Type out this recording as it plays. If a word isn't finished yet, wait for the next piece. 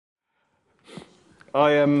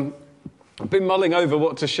I've been mulling over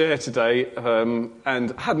what to share today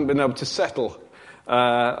and hadn't been able to settle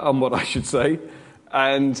on what I should say.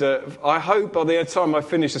 And I hope by the time I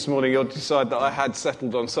finish this morning, you'll decide that I had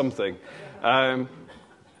settled on something. I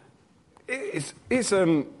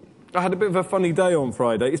had a bit of a funny day on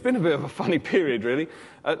Friday. It's been a bit of a funny period, really.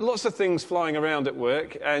 Lots of things flying around at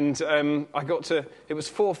work, and it was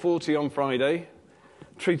 4:40 on Friday.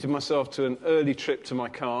 Treated myself to an early trip to my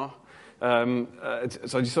car. So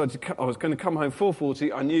I decided I was going to come home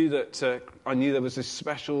 4:40. I knew there was this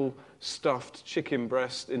special stuffed chicken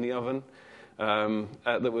breast in the oven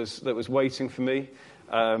that was waiting for me.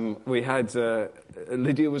 We had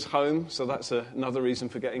Lydia was home, so that's another reason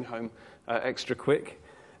for getting home extra quick,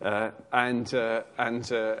 and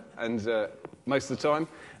most of the time,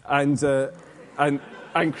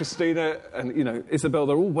 and Christina and Isabel,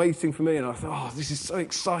 they're all waiting for me, and I thought, this is so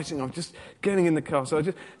exciting. I'm just getting in the car. So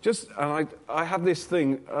I have this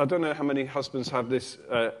thing. I don't know how many husbands have this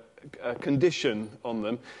condition on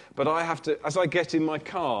them, but I have to, as I get in my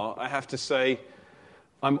car, I have to say,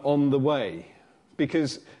 I'm on the way,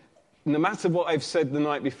 because no matter what I've said the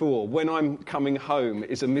night before, when I'm coming home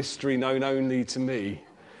is a mystery known only to me.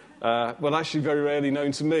 Well, actually, very rarely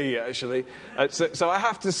known to me, actually. So I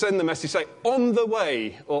have to send the message, say, on the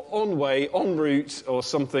way, or on way, en route, or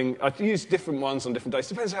something. I use different ones on different days.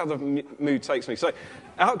 Depends how the mood takes me. So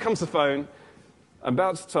out comes the phone. I'm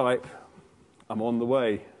about to type. I'm on the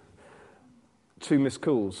way. 2 missed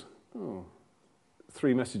calls. Oh.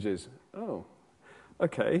 3 messages. Oh.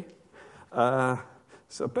 Okay.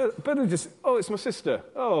 So better just... Oh, it's my sister.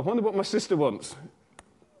 Oh, I wonder what my sister wants.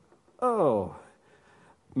 Oh...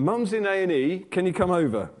 Mum's in A&E, can you come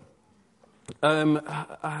over?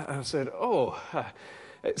 I said,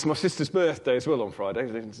 it's my sister's birthday as well on Friday.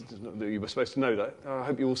 You were supposed to know that. I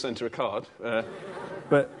hope you all sent her a card.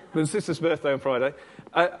 But sister's birthday on Friday.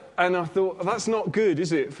 And I thought, that's not good,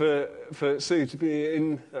 is it, for Sue to be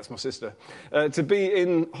in, that's my sister, to be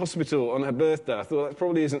in hospital on her birthday. I thought that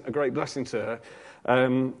probably isn't a great blessing to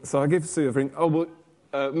her. So I give Sue a ring.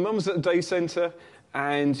 Mum's at the day centre.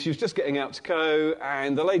 And she was just getting out to go,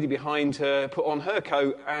 and the lady behind her put on her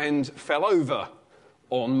coat and fell over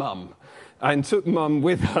on Mum, and took Mum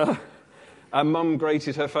with her, and Mum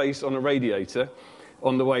grated her face on a radiator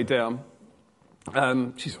on the way down.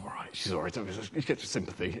 She's all right, you get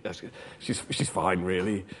sympathy. She's fine,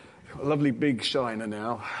 really. A lovely big shiner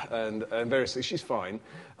now, and variously, she's fine.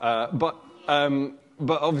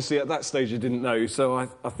 But obviously at that stage I didn't know, so I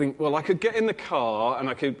think, well, I could get in the car and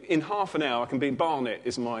I could, in half an hour, I can be in Barnet,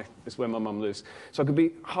 is where my mum lives. So I could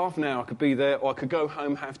be half an hour, I could be there, or I could go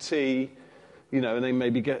home, have tea, and then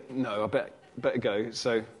maybe I better go.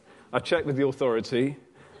 So I checked with the authority,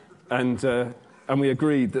 and we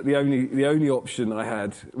agreed that the only option I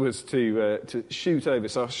had was to shoot over.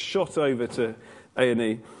 So I shot over to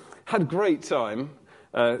A&E, had a great time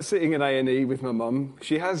sitting in A&E with my mum.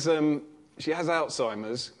 She has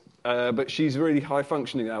Alzheimer's, but she's really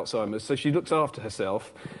high-functioning Alzheimer's, so she looks after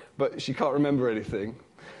herself, but she can't remember anything.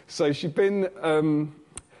 So she'd been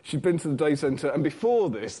to the day centre, and before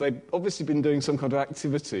this, they'd obviously been doing some kind of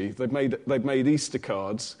activity. They'd made Easter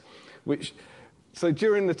cards, so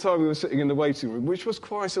during the time we were sitting in the waiting room, which was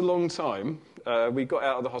quite a long time, we got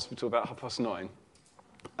out of the hospital about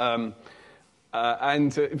 9:30.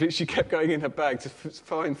 But she kept going in her bag to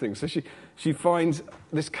find things. So she finds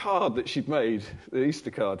this card that she'd made, the Easter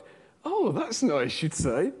card. Oh, that's nice, she'd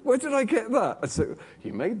say. Where did I get that? I said,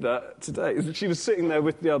 you made that today. She was sitting there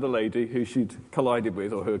with the other lady who she'd collided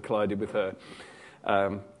with, or who had collided with her.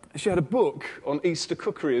 She had a book on Easter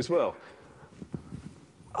cookery as well.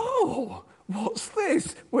 Oh, what's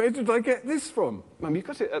this? Where did I get this from? Mum, you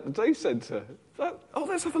got it at the day centre.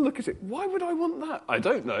 Let's have a look at it. Why would I want that? I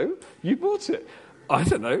don't know. You bought it. I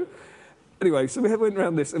don't know. Anyway, so we went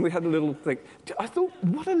around this and we had a little thing. I thought,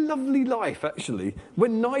 what a lovely life, actually,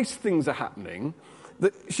 when nice things are happening,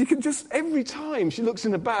 that she can just, every time she looks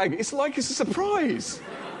in the bag, it's like it's a surprise.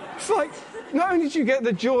 It's like, not only do you get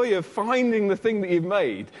the joy of finding the thing that you've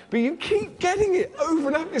made, but you keep getting it over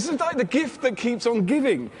and over. It's like the gift that keeps on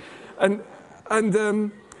giving. And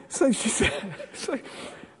so she said...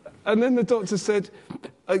 And then the doctor said,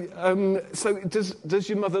 so does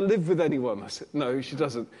your mother live with anyone? I said, no, she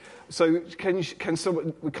doesn't. So can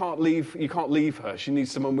someone, you can't leave her. She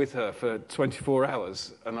needs someone with her for 24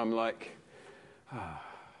 hours. And I'm like,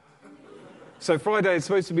 So Friday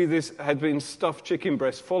had been stuffed chicken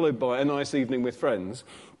breast followed by a nice evening with friends.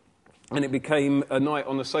 And it became a night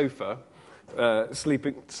on the sofa,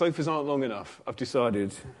 sleeping. Sofas aren't long enough, I've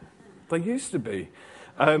decided. They used to be.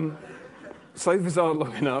 Sofas aren't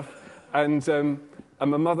long enough, and And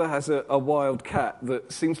my mother has a wild cat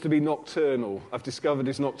that seems to be nocturnal. I've discovered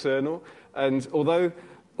is nocturnal. And although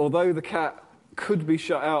the cat could be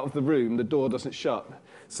shut out of the room, the door doesn't shut.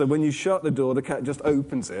 So when you shut the door, the cat just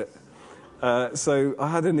opens it. So I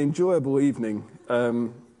had an enjoyable evening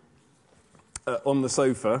on the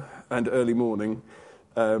sofa and early morning.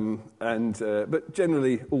 But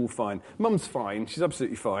generally all fine. Mum's fine. She's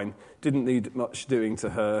absolutely fine. Didn't need much doing to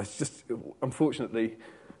her. It's just, unfortunately,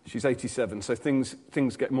 she's 87, so things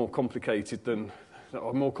get more complicated than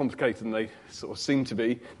they sort of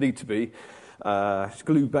need to be. She's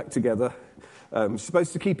glued back together. She's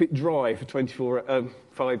supposed to keep it dry for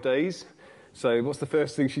 5 days. So what's the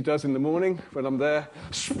first thing she does in the morning when I'm there?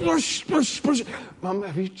 Splash, splash, splash. Mum,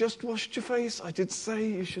 have you just washed your face? I did say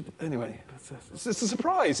you should. Anyway, it's a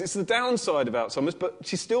surprise. It's the downside of Alzheimer's, but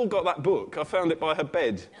she's still got that book. I found it by her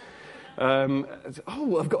bed.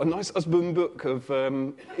 I've got a nice husband book of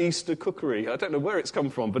Easter cookery. I don't know where it's come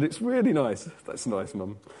from, but it's really nice. That's nice,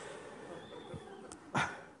 Mum.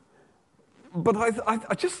 But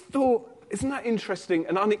I just thought, isn't that interesting?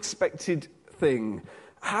 An unexpected thing.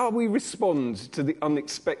 How we respond to the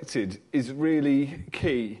unexpected is really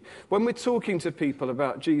key. When we're talking to people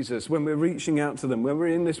about Jesus, when we're reaching out to them, when we're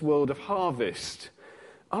in this world of harvest,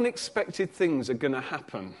 unexpected things are going to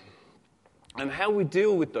happen. And how we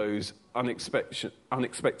deal with those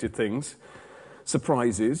unexpected things,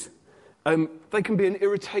 surprises, they can be an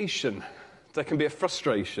irritation. They can be a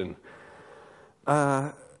frustration.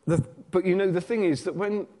 But the thing is that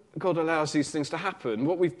when God allows these things to happen,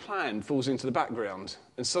 what we've planned falls into the background,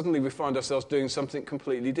 and suddenly we find ourselves doing something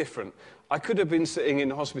completely different. I could have been sitting in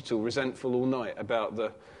hospital resentful all night about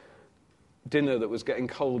the dinner that was getting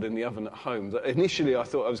cold in the oven at home, that initially I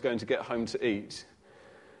thought I was going to get home to eat.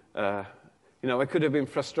 I could have been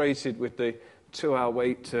frustrated with the 2-hour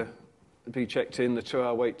wait to be checked in, the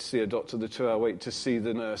 2-hour wait to see a doctor, the 2-hour wait to see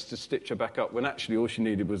the nurse to stitch her back up, when actually all she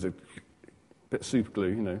needed was a bit of super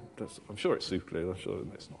glue, I'm sure it's super glue. I'm sure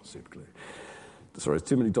it's not super glue. Sorry, there's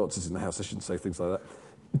too many doctors in the house. I shouldn't say things like that.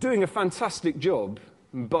 Doing a fantastic job,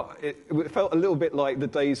 but it felt a little bit like the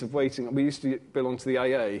days of waiting. We used to belong to the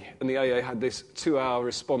AA, and the AA had this 2-hour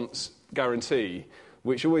response guarantee,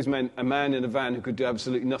 which always meant a man in a van who could do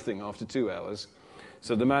absolutely nothing after 2 hours.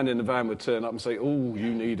 So the man in the van would turn up and say, "Oh,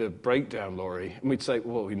 you need a breakdown, Laurie." And we'd say,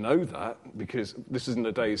 "Well, we know that, because this is in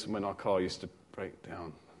the days when our car used to break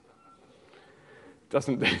down."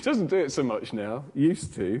 Doesn't do it so much now. I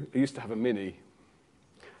used to have a Mini,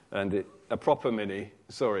 and a proper Mini.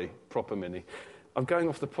 Sorry, proper Mini. I'm going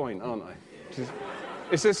off the point, aren't I?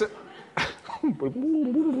 Is this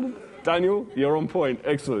Daniel, you're on point.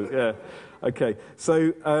 Excellent. Yeah. Okay.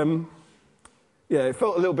 So, it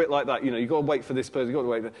felt a little bit like that. You've got to wait for this person. You've got to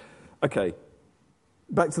wait. Okay.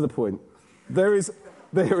 Back to the point. There is.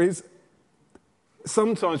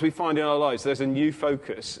 Sometimes we find in our lives there's a new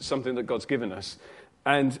focus, something that God's given us.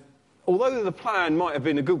 And although the plan might have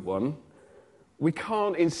been a good one, we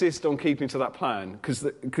can't insist on keeping to that plan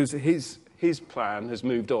because his plan has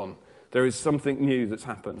moved on. There is something new that's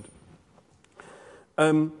happened.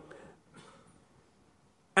 And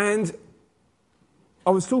I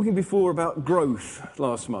was talking before about growth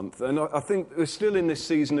last month, and I think we're still in this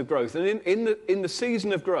season of growth. And in the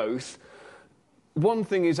season of growth, one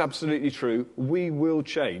thing is absolutely true: we will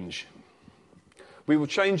change. We will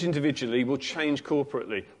change individually, we'll change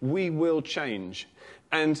corporately. We will change.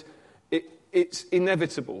 And it's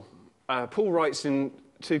inevitable. Paul writes in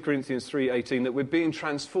 2 Corinthians 3:18 that we're being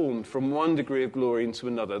transformed from one degree of glory into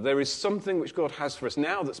another. There is something which God has for us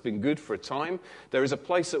now that's been good for a time. There is a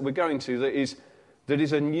place that we're going to that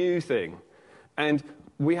is a new thing. And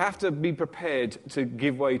we have to be prepared to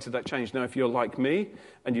give way to that change. Now, if you're like me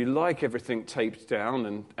and you like everything taped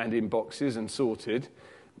down and in boxes and sorted,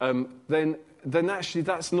 then actually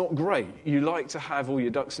that's not great. You like to have all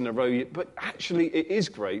your ducks in a row, but actually it is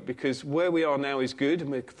great because where we are now is good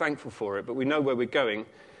and we're thankful for it, but we know where we're going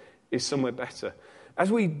is somewhere better.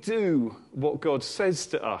 As we do what God says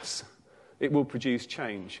to us, it will produce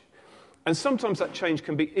change. And sometimes that change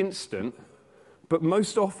can be instant, but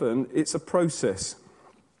most often it's a process.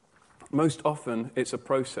 Most often it's a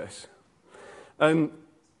process.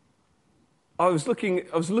 I was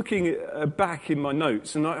looking back in my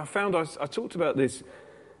notes, and I found I talked about this.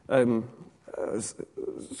 Some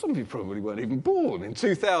of you probably weren't even born in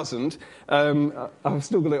 2000. I've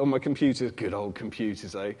still got it on my computer. Good old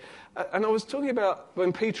computers, eh? And I was talking about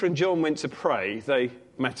when Peter and John went to pray. They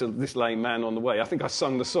met this lame man on the way. I think I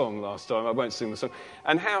sung the song last time. I won't sing the song.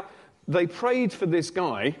 And how they prayed for this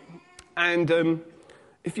guy. And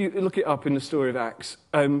if you look it up in the story of Acts,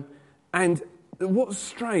 and what's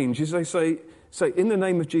strange is they say, in the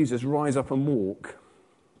name of Jesus, rise up and walk.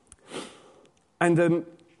 And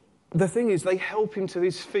the thing is, they help him to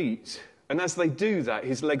his feet. And as they do that,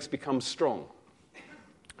 his legs become strong.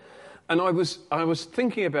 And I was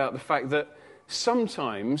thinking about the fact that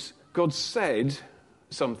sometimes God said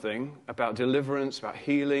something about deliverance, about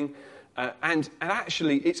healing, and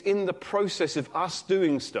actually it's in the process of us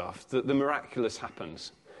doing stuff that the miraculous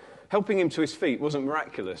happens. Helping him to his feet wasn't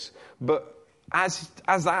miraculous, but as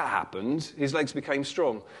that happened, his legs became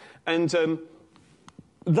strong. And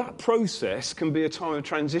that process can be a time of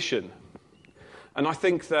transition. And I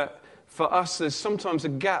think that for us, there's sometimes a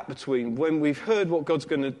gap between when we've heard what God's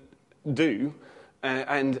going to do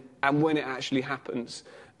and when it actually happens.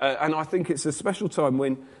 And I think it's a special time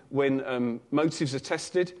when motives are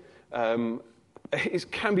tested.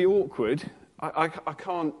 It can be awkward. I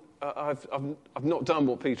can't. I've not done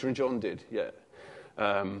what Peter and John did yet,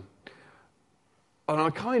 and I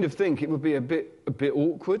kind of think it would be a bit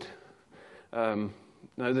awkward.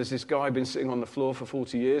 There's this guy been sitting on the floor for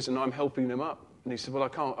 40 years, and I'm helping him up. And he said, "Well, I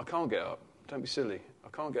can't get up. Don't be silly. I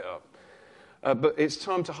can't get up." But it's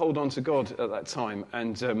time to hold on to God at that time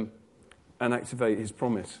and activate His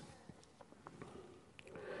promise.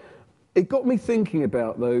 It got me thinking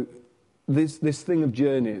about, though, this thing of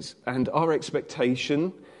journeys and our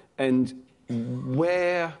expectation and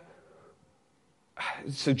where.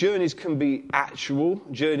 So journeys can be actual,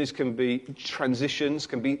 journeys can be transitions,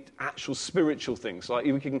 can be actual spiritual things. Like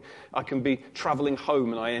I can be travelling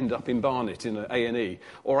home and I end up in Barnet in an A&E,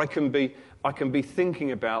 or I can be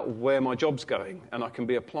thinking about where my job's going, and I can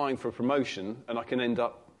be applying for a promotion, and I can end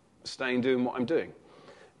up staying doing what I'm doing.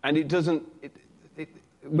 And it doesn't.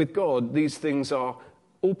 With God, these things are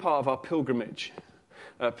all part of our pilgrimage.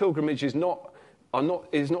 Pilgrimage is not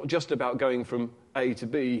just about going from A to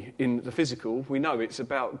B in the physical. We know it's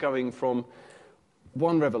about going from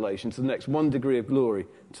one revelation to the next, one degree of glory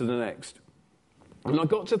to the next. And I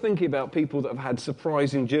got to thinking about people that have had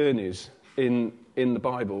surprising journeys in the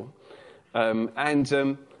Bible,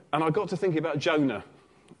 and I got to thinking about Jonah.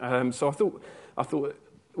 So I thought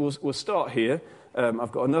we'll start here.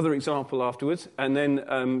 I've got another example afterwards, and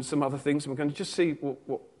then some other things. And we're going to just see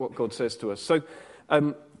what God says to us. So.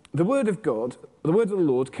 The word of the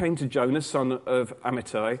Lord came to Jonah, son of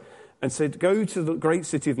Amittai, and said, "Go to the great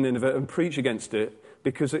city of Nineveh and preach against it,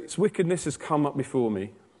 because its wickedness has come up before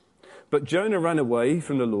me." But Jonah ran away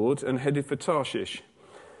from the Lord and headed for Tarshish.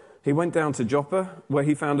 He went down to Joppa, where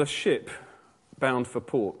he found a ship bound for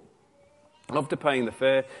port. After paying the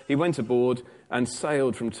fare, he went aboard and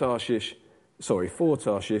sailed for Tarshish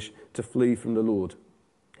to flee from the Lord.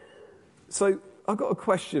 So I've got a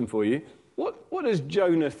question for you. What does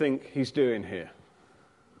Jonah think he's doing here?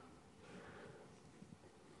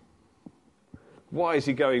 Why is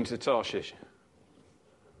he going to Tarshish?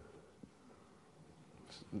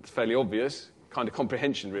 It's fairly obvious, kind of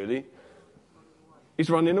comprehension, really. He's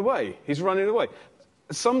running away.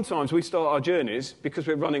 Sometimes we start our journeys because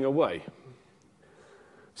we're running away.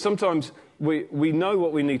 Sometimes we know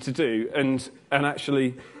what we need to do, and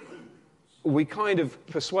actually we kind of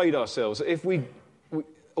persuade ourselves that if we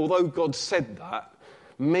although God said that,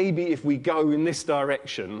 maybe if we go in this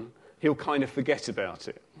direction, He'll kind of forget about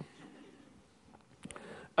it.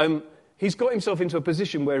 He's got himself into a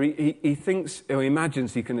position where he thinks or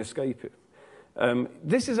imagines he can escape it.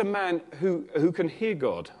 This is a man who can hear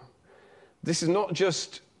God. This is not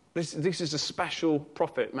just this is a special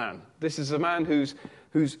prophet man. This is a man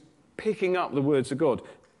who's picking up the words of God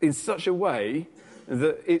in such a way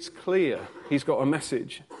that it's clear he's got a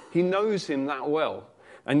message. He knows Him that well.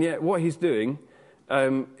 And yet what he's doing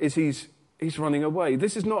is he's running away.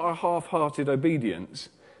 This is not a half-hearted obedience.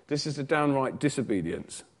 This is a downright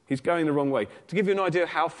disobedience. He's going the wrong way. To give you an idea of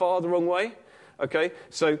how far the wrong way, okay,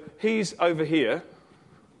 so he's over here,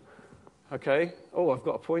 okay. Oh, I've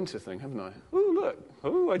got a pointer thing, haven't I? Oh, look.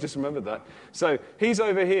 Oh, I just remembered that. So he's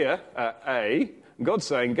over here at A, and God's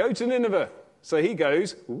saying, "Go to Nineveh." So he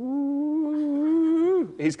goes,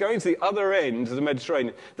 ooh, he's going to the other end of the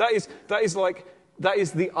Mediterranean. That is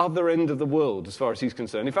the other end of the world as far as he's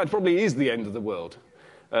concerned. In fact, probably is the end of the world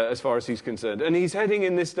as far as he's concerned. And he's heading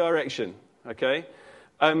in this direction, okay?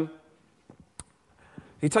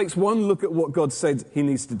 He takes one look at what God said he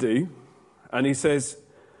needs to do, and he says,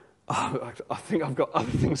 I think I've got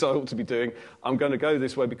other things I ought to be doing. I'm going to go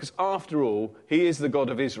this way because, after all, He is the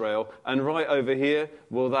God of Israel, and right over here,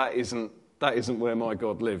 well, that isn't where my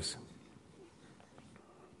God lives.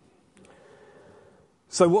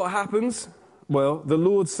 So what happens? Well, the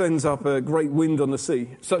Lord sends up a great wind on the sea.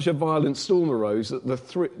 Such a violent storm arose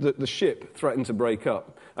that the ship threatened to break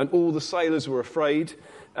up. And all the sailors were afraid.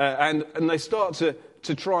 And they start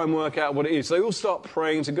to try and work out what it is. They all start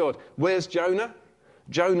praying to God. Where's Jonah?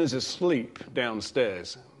 Jonah's asleep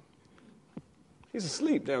downstairs. He's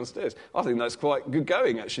asleep downstairs. I think that's quite good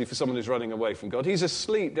going, actually, for someone who's running away from God. He's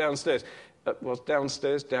asleep downstairs.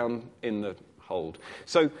 Downstairs, down in the hold.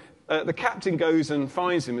 So the captain goes and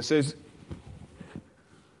finds him and says,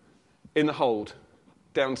 in the hold,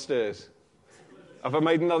 downstairs. Have I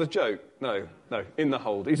made another joke? No, in the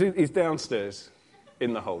hold. He's downstairs,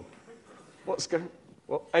 in the hold. What's going on?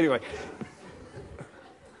 Well, anyway.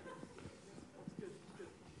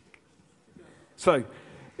 So,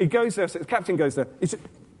 he goes there, the captain goes there. He said,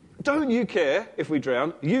 don't you care if we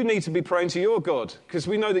drown? You need to be praying to your God, because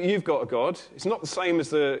we know that you've got a God. It's not the same as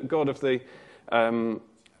the God of the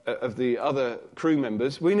other crew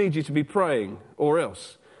members. We need you to be praying, or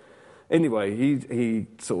else. Anyway, he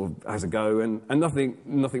sort of has a go, and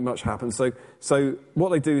nothing much happens. So what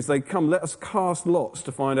they do is they come, let us cast lots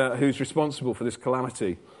to find out who's responsible for this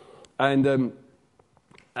calamity. And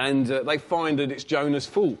they find that it's Jonah's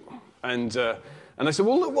fault. And they said,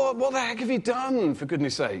 well, look, what the heck have you done, for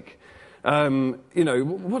goodness sake?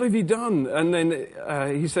 What have you done? And then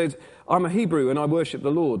he said, I'm a Hebrew and I worship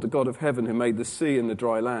the Lord, the God of heaven who made the sea and the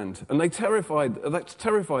dry land. And that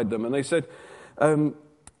terrified them. And they said,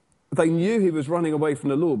 they knew he was running away from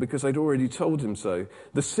the Lord because they'd already told him so.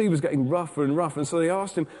 The sea was getting rougher and rougher. And so they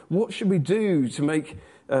asked him, what should we do to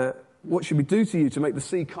you to make the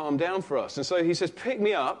sea calm down for us? And so he says, pick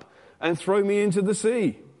me up and throw me into the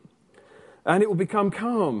sea, and it will become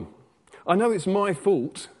calm. I know it's my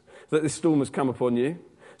fault that this storm has come upon you.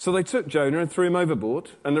 So they took Jonah and threw him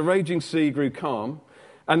overboard, and the raging sea grew calm,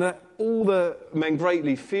 and all the men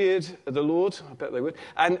greatly feared the Lord. I bet they would.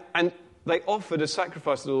 And they offered a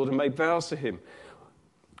sacrifice to the Lord and made vows to him.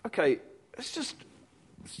 Okay, let's just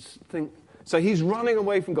think. So he's running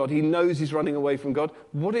away from God. He knows he's running away from God.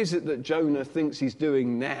 What is it that Jonah thinks he's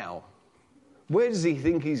doing now? Where does he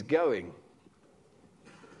think he's going?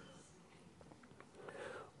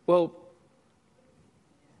 Well,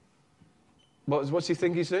 what's he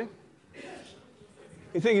think he's doing?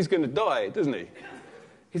 He thinks he's going to die, doesn't he?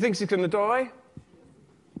 He thinks he's going to die?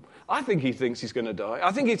 I think he thinks he's going to die.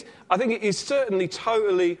 I think he's certainly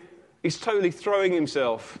totally throwing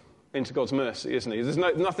himself into God's mercy, isn't he? There's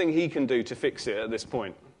nothing he can do to fix it at this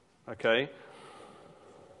point. Okay?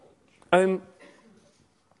 I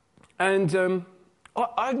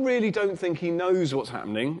really don't think he knows what's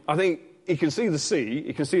happening. I think he can see the sea.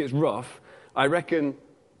 He can see it's rough. I reckon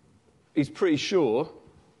he's pretty sure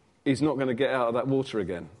he's not going to get out of that water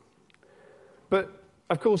again. But,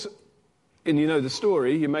 of course, and you know the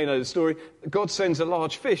story, you may know the story, God sends a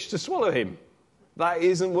large fish to swallow him. That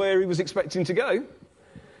isn't where he was expecting to go.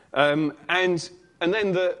 And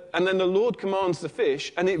then the Lord commands the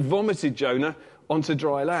fish, and it vomited Jonah onto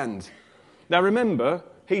dry land. Now remember,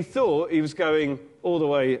 he thought he was going all the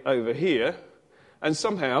way over here, and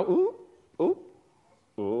somehow,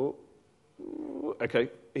 okay,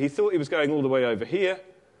 he thought he was going all the way over here,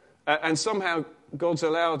 and somehow God's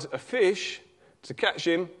allowed a fish to catch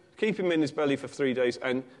him, keep him in his belly for 3 days,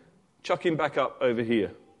 and chuck him back up over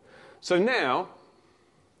here. So now,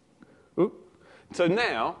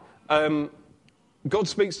 God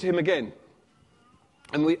speaks to him again.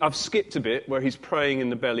 And I've skipped a bit where he's praying in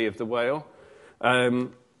the belly of the whale.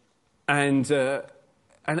 And in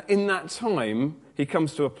that time, he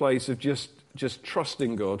comes to a place of just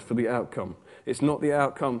trusting God for the outcome. It's not the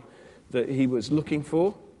outcome that he was looking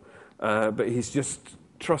for, but he's just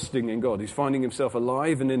trusting in God. He's finding himself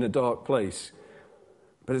alive and in a dark place.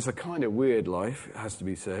 But it's a kind of weird life, it has to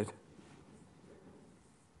be said.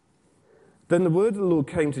 Then the word of the Lord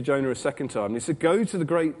came to Jonah a second time. And he said, go to the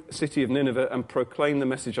great city of Nineveh and proclaim the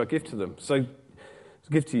message I give to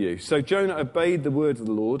you. So Jonah obeyed the word of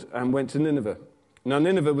the Lord and went to Nineveh. Now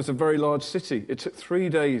Nineveh was a very large city. It took 3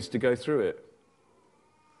 days to go through it.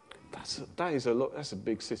 That's a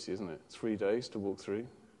big city, isn't it? 3 days to walk through.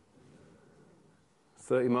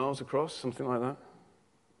 30 miles across, something like that.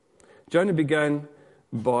 Jonah began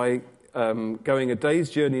by going a day's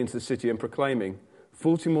journey into the city and proclaiming,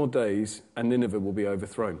 40 more days and Nineveh will be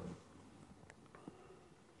overthrown.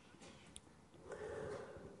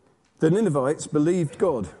 The Ninevites believed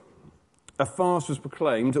God. A fast was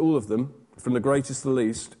proclaimed, all of them, from the greatest to the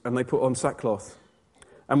least, and they put on sackcloth.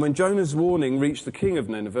 And when Jonah's warning reached the king of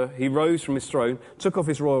Nineveh, he rose from his throne, took off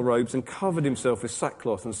his royal robes, and covered himself with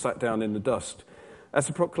sackcloth and sat down in the dust. As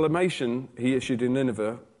the proclamation he issued in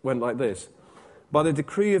Nineveh went like this: by the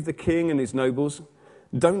decree of the king and his nobles,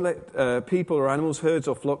 don't let people or animals, herds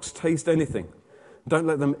or flocks taste anything. Don't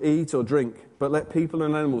let them eat or drink, but let people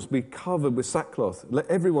and animals be covered with sackcloth. Let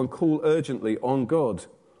everyone call urgently on God.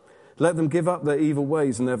 Let them give up their evil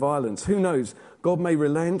ways and their violence. Who knows? God may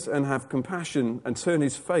relent and have compassion and turn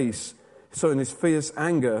his fierce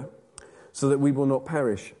anger so that we will not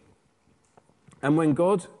perish. And when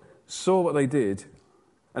God saw what they did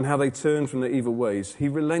and how they turned from their evil ways, he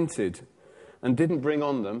relented and didn't bring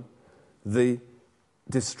on them the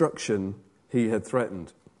destruction he had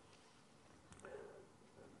threatened.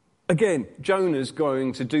 Again, Jonah's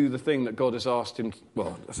going to do the thing that God has asked him.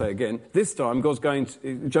 This time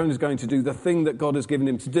Jonah's going to do the thing that God has given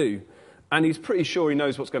him to do. And he's pretty sure he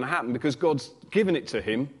knows what's going to happen because God's given it to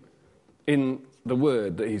him in the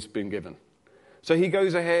word that he's been given. So he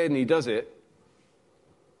goes ahead and he does it.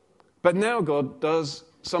 But now God does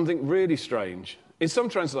something really strange. In some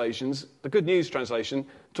translations, the Good News translation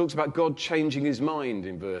talks about God changing his mind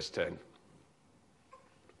in verse 10.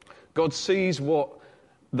 God sees what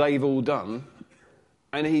they've all done,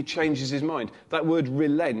 and he changes his mind. That word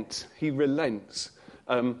relent, he relents.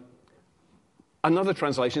 Another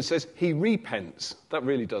translation says he repents. That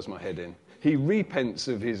really does my head in. He repents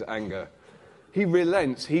of his anger. He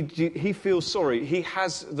relents. He feels sorry. He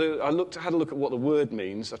has had a look at what the word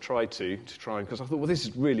means. I tried because I thought, well, this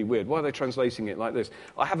is really weird. Why are they translating it like this?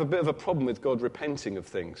 I have a bit of a problem with God repenting of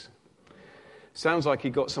things. Sounds like he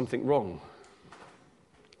got something wrong.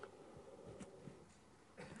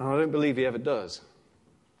 And I don't believe he ever does.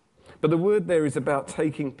 But the word there is about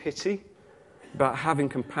taking pity, about having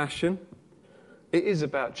compassion. It is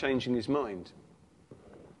about changing his mind.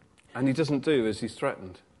 And he doesn't do as he's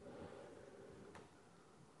threatened.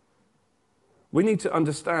 We need to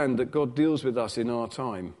understand that God deals with us in our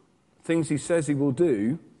time. Things he says he will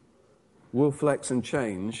do will flex and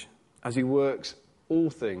change as he works all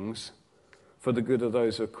things for the good of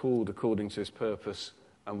those who are called according to his purpose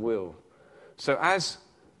and will. So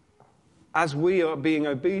as we are being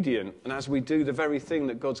obedient and as we do the very thing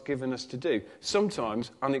that God's given us to do,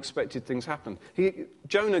 sometimes unexpected things happen.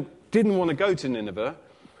 Jonah didn't want to go to Nineveh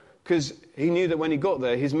because he knew that when he got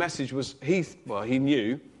there, his message was, he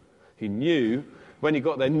knew when he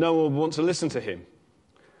got there, no one would want to listen to him.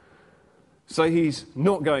 So he's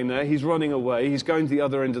not going there, he's running away, he's going to the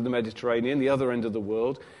other end of the Mediterranean, the other end of the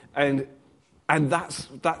world, and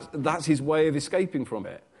that's his way of escaping from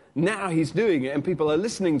it. Now he's doing it and people are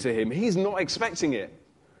listening to him. He's not expecting it.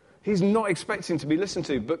 He's not expecting to be listened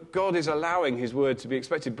to, but God is allowing his word to be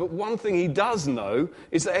expected. But one thing he does know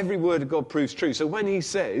is that every word of God proves true. So when he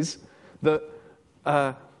says that,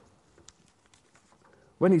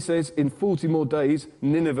 in 40 more days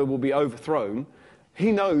Nineveh will be overthrown,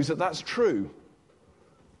 he knows that that's true.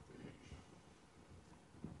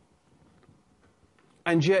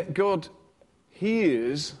 And yet God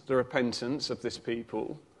hears the repentance of this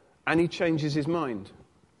people and he changes his mind.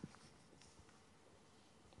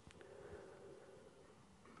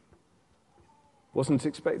 Wasn't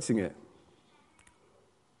expecting it.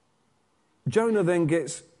 Jonah then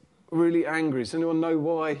gets really angry. Does anyone know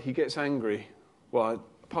why he gets angry? Well,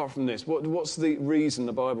 apart from this, what's the reason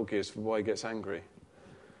the Bible gives for why he gets angry?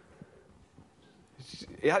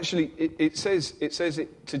 It says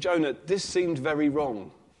to Jonah, this seemed very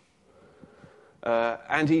wrong.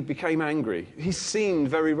 And he became angry. He seemed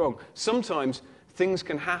very wrong. Sometimes things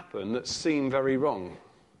can happen that seem very wrong.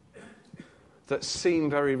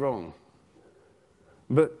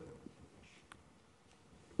 But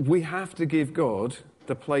we have to give God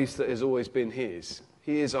the place that has always been his.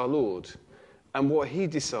 He is our Lord. And what he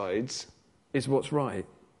decides is what's right.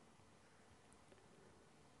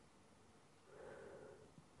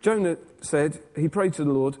 Jonah said, he prayed to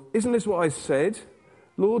the Lord, isn't this what I said,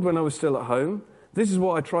 Lord, when I was still at home? This is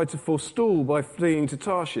what I tried to forestall by fleeing to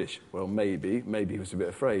Tarshish. Well, maybe he was a bit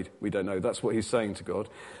afraid. We don't know. That's what he's saying to God.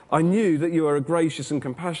 I knew that you are a gracious and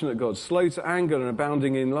compassionate God, slow to anger and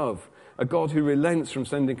abounding in love, a God who relents from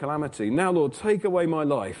sending calamity. Now, Lord, take away my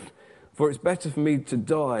life, for it's better for me to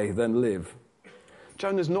die than live.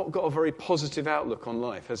 Jonah's not got a very positive outlook on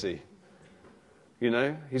life, has he? You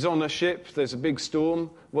know, he's on a ship, there's a big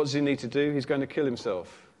storm. What does he need to do? He's going to kill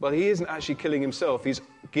himself. But he isn't actually killing himself. He's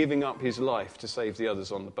giving up his life to save the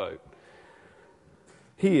others on the boat.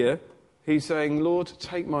 Here, he's saying, Lord,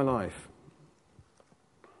 take my life.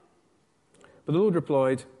 But the Lord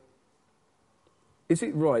replied, is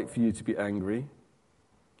it right for you to be angry?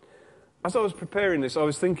 As I was preparing this, I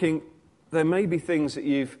was thinking, there may be things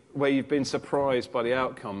where you've been surprised by the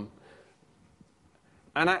outcome,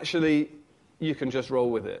 and actually you can just roll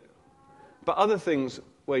with it. But other things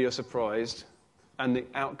where you're surprised and the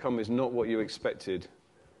outcome is not what you expected,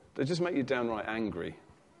 they just make you downright angry.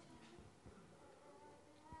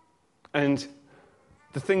 And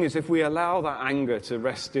the thing is, if we allow that anger to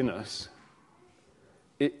rest in us,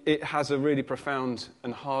 it has a really profound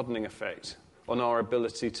and hardening effect on our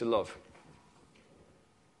ability to love.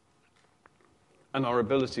 and our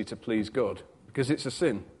ability to please God, because it's a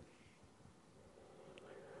sin.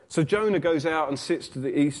 So Jonah goes out and sits to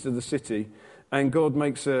the east of the city, and God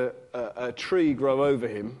makes a tree grow over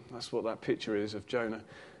him. That's what that picture is of Jonah.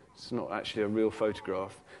 It's not actually a real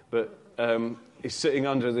photograph, but he's sitting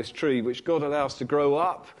under this tree, which God allows to grow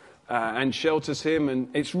up and shelters him.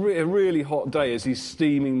 And it's a really hot day as he's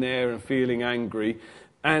steaming there and feeling angry.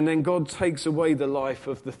 And then God takes away the life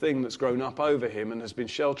of the thing that's grown up over him and has been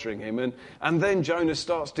sheltering him. And then Jonah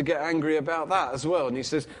starts to get angry about that as well. And he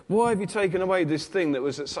says, why have you taken away this thing that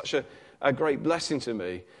was such a great blessing to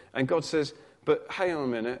me? And God says, but hang on a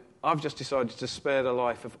minute, I've just decided to spare the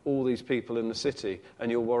life of all these people in the city,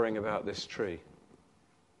 and you're worrying about this tree.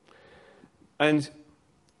 And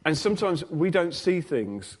sometimes we don't see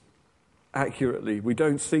things accurately. We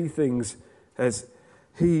don't see things as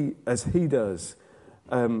he does.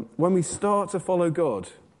 When we start to follow God,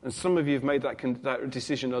 and some of you have made that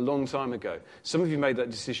decision a long time ago. Some of you made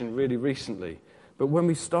that decision really recently. But when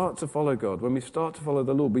we start to follow God, when we start to follow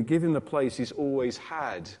the Lord, we give him the place he's always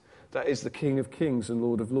had. That is the King of Kings and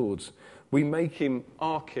Lord of Lords. We make him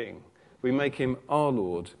our King. We make him our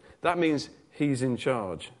Lord. That means he's in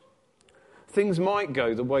charge. Things might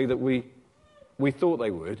go the way that we thought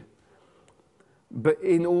they would, but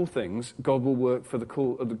in all things, God will work for the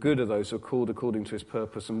good of those who are called according to his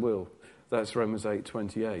purpose and will. That's Romans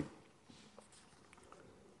 8:28.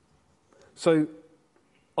 So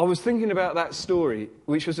I was thinking about that story,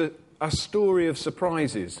 which was a story of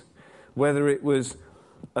surprises, whether it was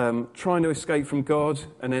trying to escape from God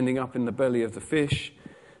and ending up in the belly of the fish,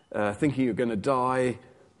 thinking you're going to die,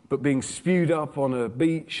 but being spewed up on a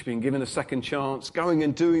beach, being given a second chance, going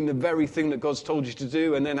and doing the very thing that God's told you to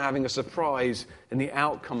do, and then having a surprise in the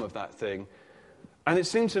outcome of that thing. And it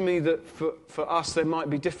seemed to me that for us there might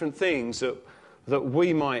be different things that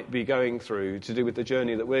we might be going through to do with the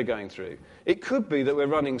journey that we're going through. It could be that we're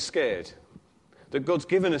running scared, that God's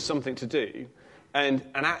given us something to do, and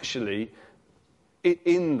actually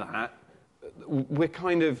in that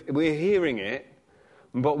we're hearing it,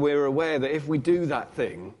 but we're aware that if we do that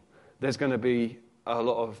thing, there's going to be a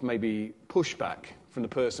lot of maybe pushback from the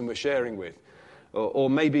person we're sharing with. Or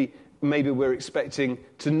maybe we're expecting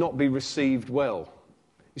to not be received well.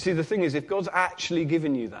 You see, the thing is, if God's actually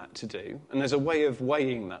given you that to do, and there's a way of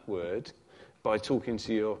weighing that word by talking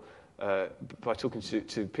to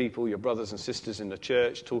to people, your brothers and sisters in the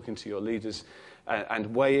church, talking to your leaders, and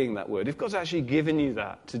weighing that word. If God's actually given you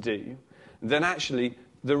that to do, then actually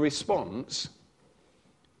the response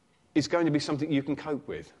is going to be something you can cope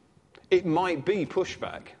with. It might be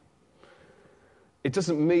pushback. It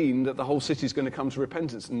doesn't mean that the whole city is going to come to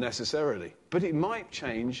repentance necessarily, but it might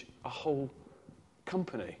change a whole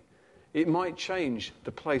company. It might change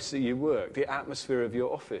the place that you work, the atmosphere of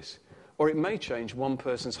your office, or it may change one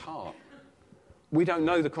person's heart. We don't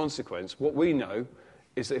know the consequence. What we know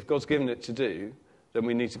is that if God's given it to do, then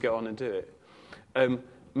we need to go on and do it.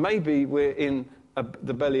 Maybe we're in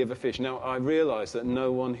the belly of a fish. Now, I realise that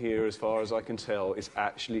no one here, as far as I can tell, is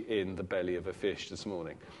actually in the belly of a fish this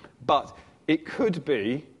morning. But it could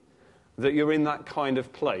be that you're in that kind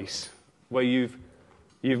of place where you've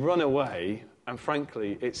run away, and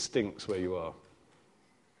frankly, it stinks where you are.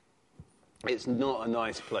 It's not a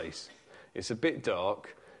nice place. It's a bit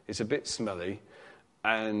dark, it's a bit smelly,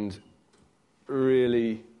 and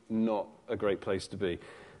really not a great place to be.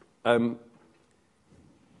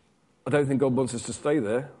 I don't think God wants us to stay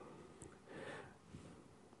there.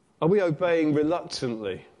 Are we obeying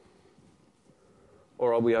reluctantly?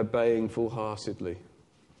 Or are we obeying full-heartedly?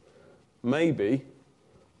 Maybe,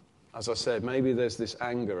 as I said, maybe there's this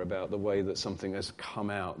anger about the way that something has come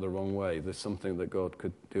out the wrong way. There's something that God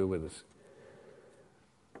could deal with us.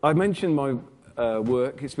 I mentioned my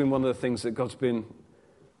work. It's been one of the things that God's been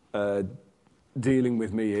dealing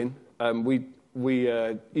with me in. We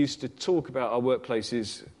used to talk about our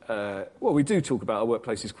workplaces. We do talk about our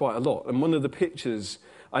workplaces quite a lot. And one of the pictures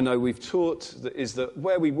I know we've taught is that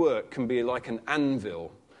where we work can be like an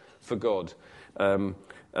anvil for God. An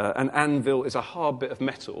anvil is a hard bit of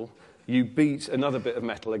metal you beat another bit of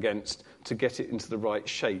metal against to get it into the right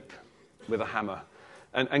shape with a hammer.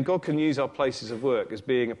 And God can use our places of work as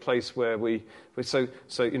being a place where so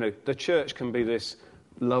the church can be this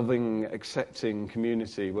loving, accepting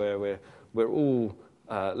community where we're all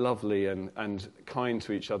lovely and kind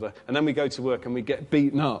to each other. And then we go to work and we get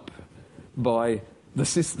beaten up by the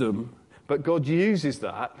system. But God uses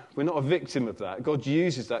that. We're not a victim of that. God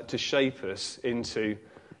uses that to shape us into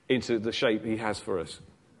the shape he has for us.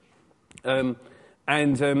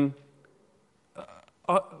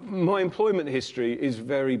 My employment history is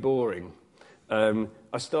very boring.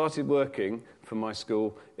 I started working for my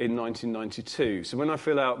school in 1992. So when I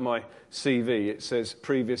fill out my CV, it says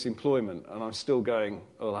previous employment, and I'm still going,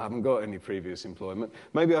 well, I haven't got any previous employment.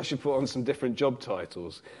 Maybe I should put on some different job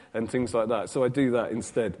titles and things like that. So I do that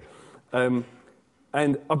instead. And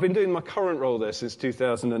I've been doing my current role there since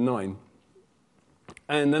 2009.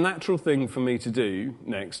 And the natural thing for me to do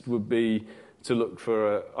next would be to look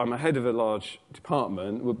for I'm a head of a large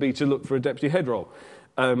department, would be to look for a deputy head role.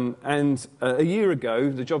 And a year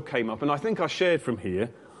ago, the job came up, and I think I shared from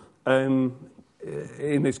here,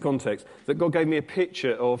 in this context, that God gave me a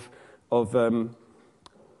picture of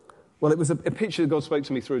well, it was a picture that God spoke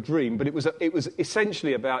to me through a dream, but it was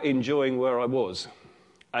essentially about enjoying where I was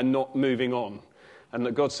and not moving on. And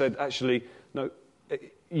that God said, actually, no,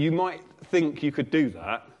 you might think you could do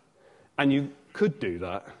that, and you could do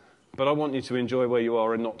that, but I want you to enjoy where you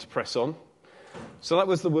are and not to press on. So that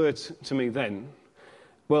was the word to me then.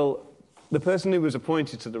 Well, the person who was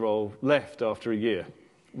appointed to the role left after a year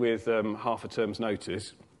with half a term's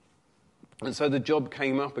notice. And so the job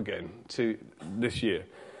came up again to this year.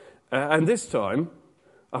 And this time,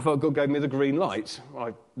 I felt God gave me the green light.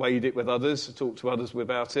 I weighed it with others, talked to others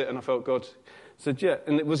about it, and I felt God said, yeah.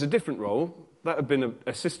 And it was a different role. That had been an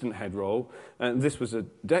assistant head role, and this was a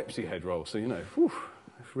deputy head role. So, it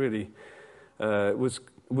really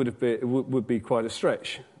would be quite a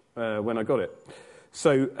stretch when I got it.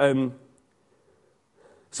 So I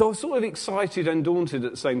was sort of excited and daunted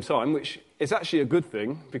at the same time, which is actually a good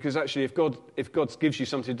thing, because actually if God gives you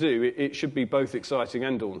something to do, it should be both exciting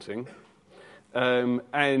and daunting. I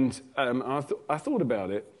thought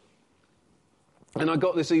about it, and I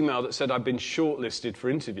got this email that said I'd been shortlisted for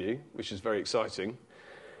interview, which is very exciting.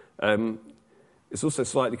 It's also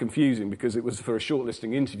slightly confusing because it was for a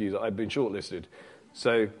shortlisting interview that I'd been shortlisted.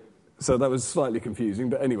 So that was slightly confusing,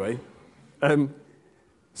 but anyway.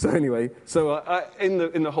 So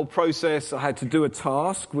in the whole process, I had to do a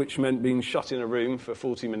task, which meant being shut in a room for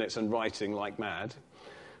 40 minutes and writing like mad.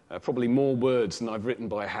 Probably more words than I've written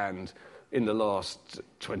by hand in the last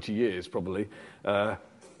 20 years, probably.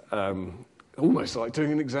 Almost like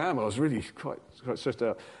doing an exam. I was really quite stressed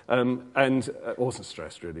out. Wasn't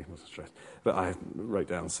stressed, really. Wasn't stressed. But I wrote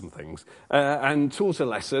down some things. And taught a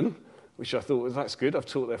lesson, which I thought, well, that's good. I've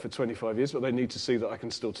taught there for 25 years, but they need to see that I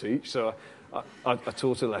can still teach. So I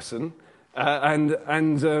taught a lesson,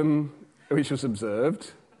 which was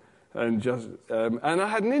observed, and I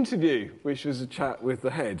had an interview, which was a chat with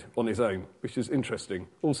the head on his own, which is interesting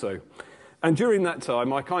also. And during that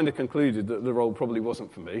time, I kind of concluded that the role probably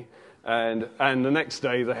wasn't for me, and the next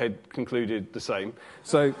day the head concluded the same.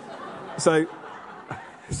 So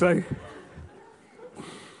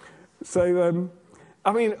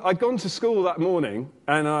I mean, I'd gone to school that morning,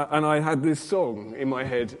 and I had this song in my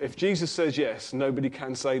head, if Jesus says yes, nobody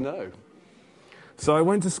can say no. So I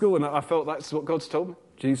went to school, and I felt that's what God's told me.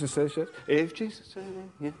 Jesus says yes. If Jesus says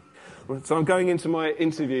yes. So I'm going into my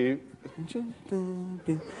interview.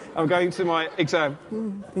 I'm going to my exam.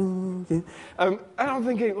 And I'm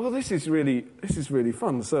thinking, well, this is really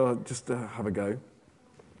fun, so I'll just have a go.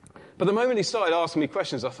 But the moment he started asking me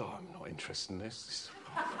questions, I thought, I'm not interested in this.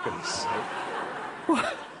 For goodness sake.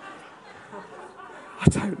 What? I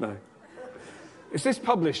don't know. Is this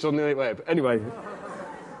published on the web? Anyway,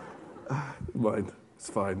 mind, it's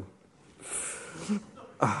fine.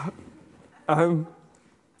 But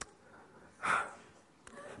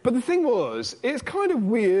the thing was, it's kind of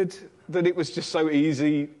weird that it was just so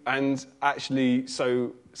easy and actually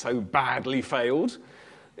so badly failed,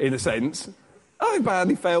 in a sense. Oh,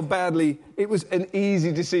 badly failed, badly. It was an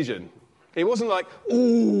easy decision. It wasn't like,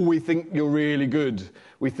 oh, we think you're really good.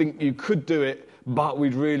 We think you could do it, but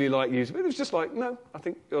we'd really like you to. It was just like, no, I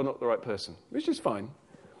think you're not the right person, which is fine.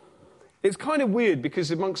 It's kind of weird because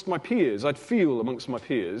I'd feel amongst my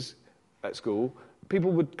peers at school,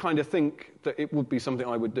 people would kind of think that it would be something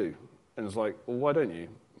I would do. And it's like, well, why don't you?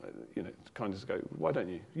 Kind of go, why don't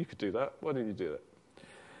you? You could do that. Why don't you do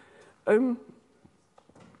that?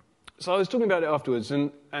 So I was talking about it afterwards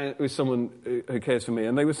and with someone who cares for me,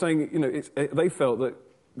 and they were saying, they felt that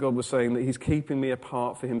God was saying that he's keeping me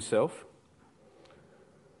apart for himself.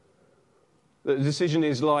 That the decision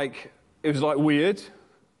was like weird,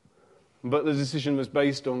 but the decision was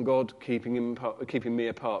based on God keeping me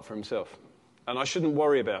apart for himself. And I shouldn't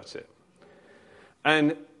worry about it.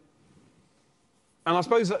 And I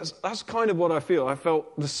suppose that's kind of what I feel. I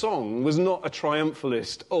felt the song was not a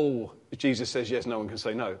triumphalist, oh, Jesus says yes, no one can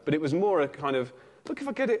say no. But it was more a kind of, look, if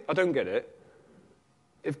I get it, I don't get it.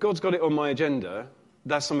 If God's got it on my agenda,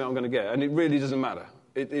 that's something I'm going to get. And it really doesn't matter.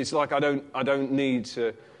 It's like I don't need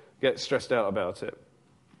to get stressed out about it.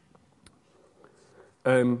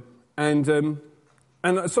 And so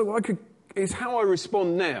I could is how I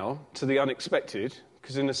respond now to the unexpected,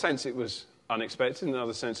 because in a sense it was unexpected, in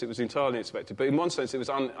another sense it was entirely expected, but in one sense it was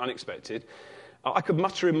unexpected. I could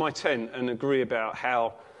mutter in my tent and agree about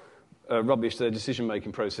how rubbish their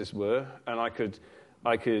decision-making process were, and I could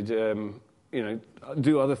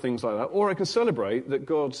do other things like that, or I can celebrate that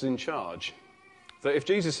God's in charge. That if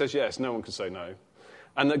Jesus says yes, no one can say no,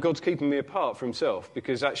 and that God's keeping me apart from himself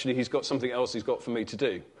because actually he's got something else he's got for me to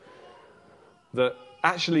do. That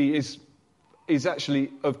actually is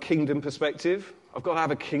actually of kingdom perspective. I've got to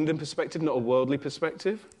have a kingdom perspective, not a worldly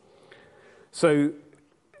perspective. So,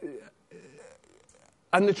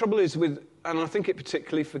 and the trouble is and I think it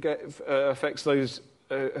particularly affects those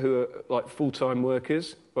who are like full-time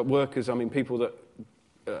workers, but workers, I mean people that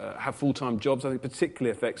have full-time jobs, I think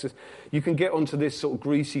particularly affects us. You can get onto this sort of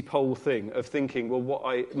greasy pole thing of thinking,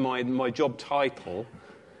 well, my job title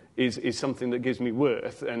is something that gives me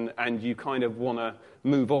worth, and you kind of want to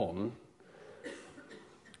move on.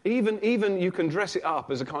 Even you can dress it up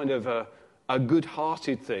as a kind of a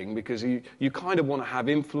good-hearted thing because you kind of want to have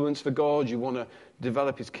influence for God, you want to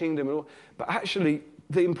develop his kingdom and all. But actually,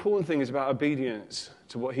 the important thing is about obedience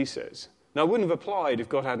to what he says. Now, I wouldn't have applied if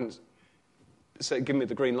God hadn't given me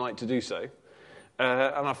the green light to do so.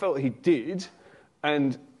 And I felt he did.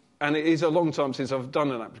 And it is a long time since I've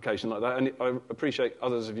done an application like that. And I appreciate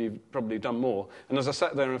others of you probably done more. And as I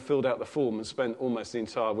sat there and filled out the form and spent almost the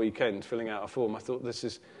entire weekend filling out a form, I thought this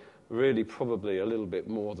is really probably a little bit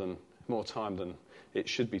more time than it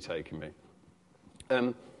should be taking me.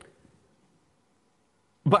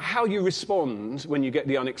 But how you respond when you get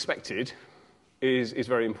the unexpected is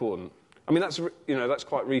very important. I mean, that's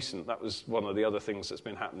quite recent. That was one of the other things that's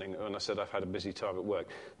been happening. When I said I've had a busy time at work,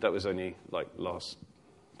 that was only last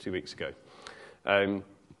 2 weeks ago.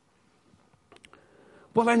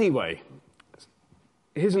 Well, anyway,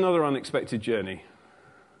 here's another unexpected journey.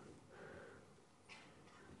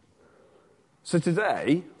 So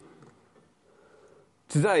today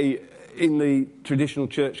in the traditional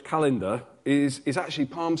church calendar is actually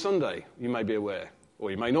Palm Sunday, you may be aware, or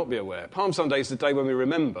you may not be aware. Palm Sunday is the day when we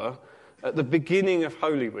remember, at the beginning of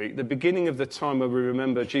Holy Week, the beginning of the time where we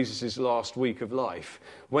remember Jesus' last week of life,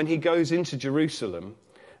 when he goes into Jerusalem,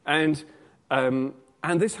 and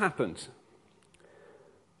this happens.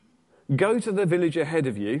 Go to the village ahead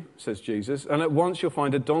of you, says Jesus, and at once you'll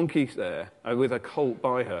find a donkey there with a colt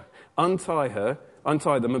by her. Untie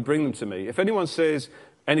them and bring them to me. If anyone says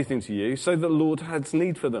anything to you, say that the Lord has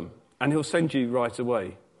need for them, and he'll send you right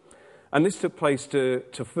away. And this took place to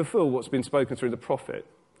fulfill what's been spoken through the prophet.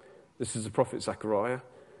 This is the prophet Zechariah.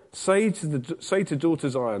 Say to daughter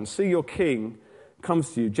Zion, see your king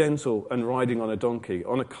comes to you, gentle and riding on a donkey,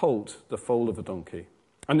 on a colt, the foal of a donkey.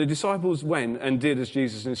 And the disciples went and did as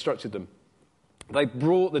Jesus instructed them. They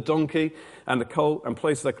brought the donkey and the colt and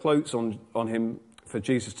placed their cloaks on him for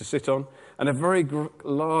Jesus to sit on. And a very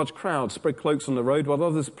large crowd spread cloaks on the road, while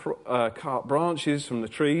others cut branches from the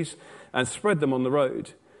trees and spread them on the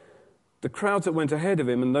road. The crowds that went ahead of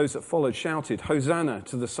him and those that followed shouted, Hosanna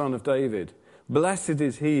to the Son of David. Blessed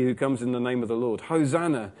is he who comes in the name of the Lord.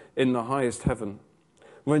 Hosanna in the highest heaven.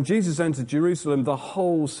 When Jesus entered Jerusalem, the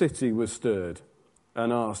whole city was stirred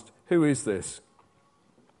and asked, who is this?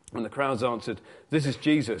 And the crowds answered, this is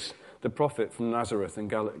Jesus, the prophet from Nazareth in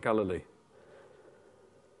Galilee.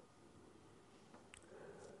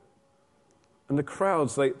 And the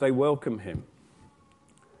crowds, they welcome him.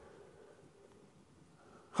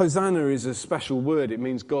 Hosanna is a special word. It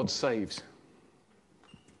means God saves.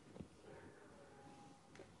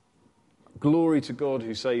 Glory to God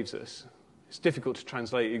who saves us. It's difficult to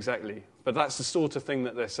translate exactly, but that's the sort of thing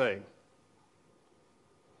that they're saying.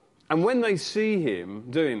 And when they see him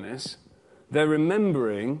doing this, they're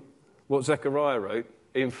remembering what Zechariah wrote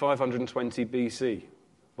in 520 BC.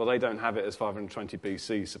 Well, they don't have it as 520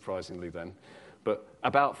 BC, surprisingly then, but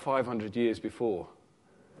about 500 years before.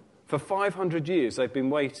 For 500 years, they've been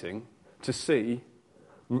waiting to see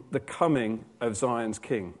the coming of Zion's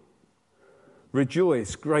king.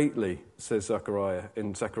 Rejoice greatly, says Zechariah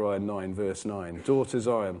in Zechariah 9, verse 9. Daughter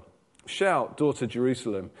Zion, shout, daughter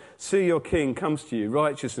Jerusalem. See your king comes to you,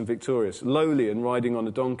 righteous and victorious, lowly and riding on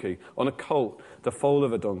a donkey, on a colt, the foal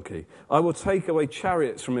of a donkey. I will take away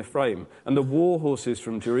chariots from Ephraim and the war horses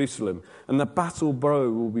from Jerusalem, and the battle bow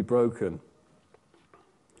will be broken.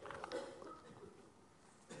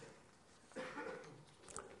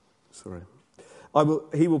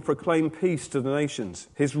 He will proclaim peace to the nations.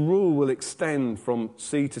 His rule will extend from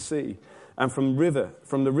sea to sea and from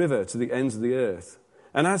the river to the ends of the earth.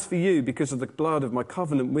 And as for you, because of the blood of my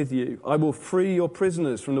covenant with you, I will free your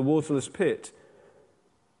prisoners from the waterless pit.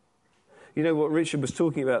 You know what Richard was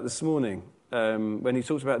talking about this morning? when he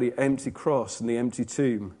talks about the empty cross and the empty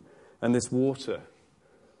tomb and this water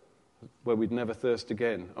where we'd never thirst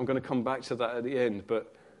again. I'm going to come back to that at the end,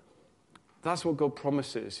 but that's what God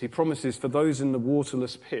promises. He promises for those in the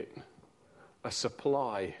waterless pit a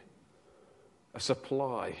supply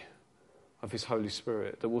of his Holy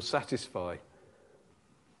Spirit that will satisfy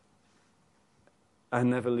and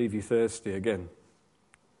never leave you thirsty again.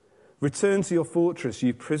 Return to your fortress,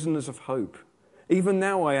 you prisoners of hope. Even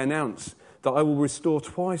now I announce that I will restore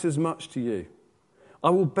twice as much to you. I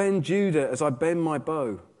will bend Judah as I bend my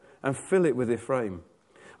bow and fill it with Ephraim.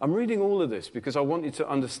 I'm reading all of this because I want you to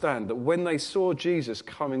understand that when they saw Jesus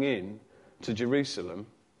coming in to Jerusalem,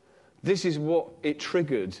 this is what it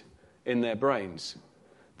triggered in their brains.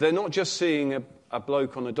 They're not just seeing a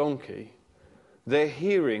bloke on a donkey. They're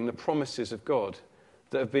hearing the promises of God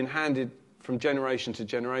that have been handed from generation to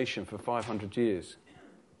generation for 500 years.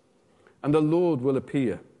 And the Lord will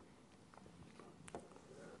appear.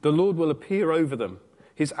 The Lord will appear over them.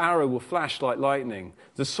 His arrow will flash like lightning.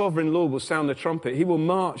 The sovereign Lord will sound the trumpet. He will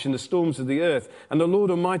march in the storms of the earth, and the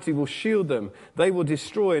Lord Almighty will shield them. They will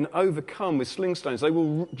destroy and overcome with sling stones. They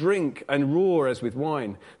will drink and roar as with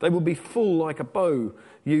wine. They will be full like a bowl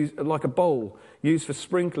used for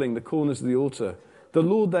sprinkling the corners of the altar. The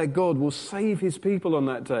Lord their God will save his people on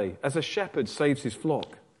that day, as a shepherd saves his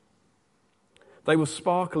flock. They will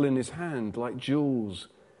sparkle in his hand like jewels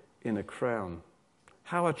in a crown.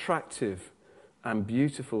 How attractive and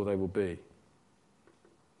beautiful they will be.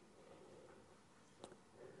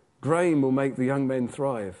 Grain will make the young men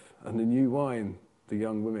thrive, and the new wine, the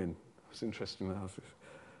young women. It's interesting. I'm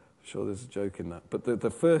sure there's a joke in that. But the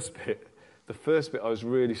first bit I was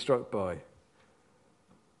really struck by.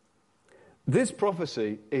 This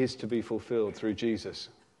prophecy is to be fulfilled through Jesus.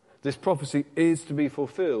 This prophecy is to be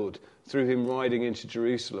fulfilled through him riding into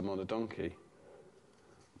Jerusalem on a donkey.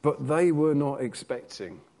 But they were not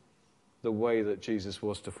expecting the way that Jesus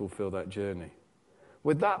was to fulfill that journey.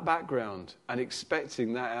 With that background and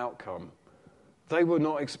expecting that outcome, they were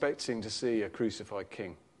not expecting to see a crucified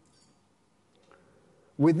king.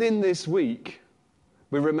 Within this week,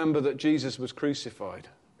 we remember that Jesus was crucified.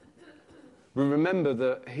 We remember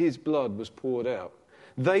that his blood was poured out.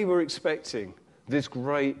 They were expecting this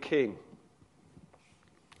great king.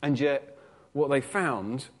 And yet, what they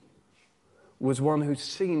found was one who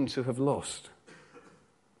seemed to have lost.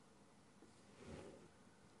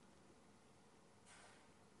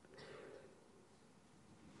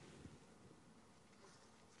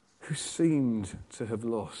 Who seemed to have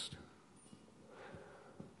lost.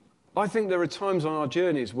 I think there are times on our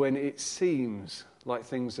journeys when it seems like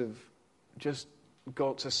things have just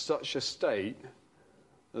got to such a state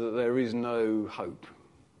that there is no hope.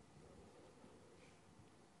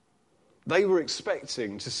 They were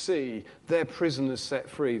expecting to see their prisoners set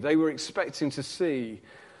free. They were expecting to see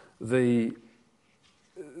the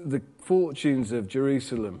fortunes of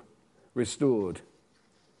Jerusalem restored.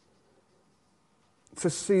 To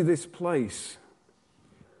see this place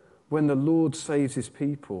when the Lord saves his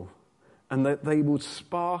people and that they will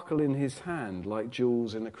sparkle in his hand like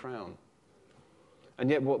jewels in a crown. And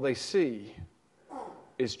yet what they see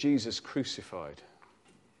is Jesus crucified.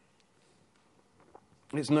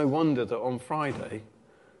 It's no wonder that on Friday,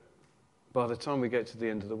 by the time we get to the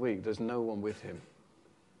end of the week, there's no one with him.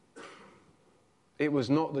 It was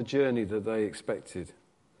not the journey that they expected.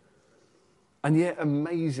 And yet,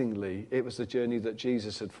 amazingly, it was the journey that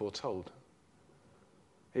Jesus had foretold.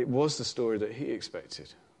 It was the story that he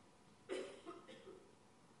expected.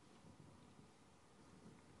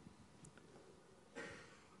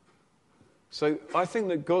 So I think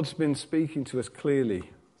that God's been speaking to us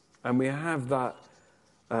clearly, and we have that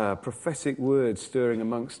prophetic word stirring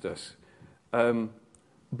amongst us.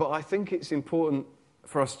 But I think it's important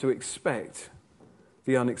for us to expect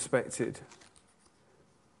the unexpected.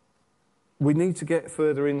 We need to get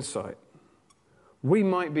further insight. We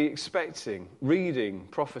might be expecting, reading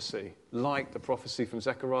prophecy, like the prophecy from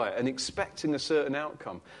Zechariah, and expecting a certain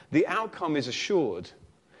outcome. The outcome is assured,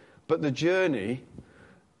 but the journey,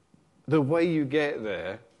 the way you get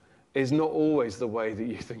there, is not always the way that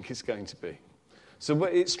you think it's going to be. So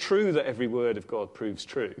it's true that every word of God proves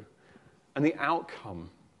true, and the outcome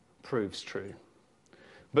proves true.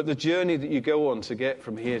 But the journey that you go on to get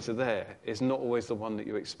from here to there is not always the one that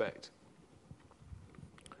you expect.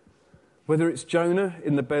 Whether it's Jonah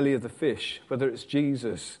in the belly of the fish, whether it's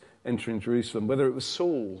Jesus entering Jerusalem, whether it was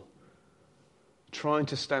Saul trying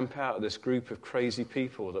to stamp out this group of crazy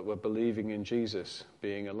people that were believing in Jesus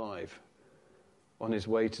being alive on his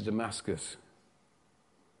way to Damascus,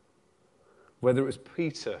 whether it was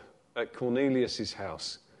Peter at Cornelius'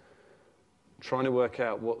 house trying to work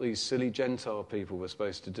out what these silly Gentile people were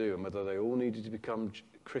supposed to do and whether they all needed to become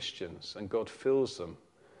Christians, and God fills them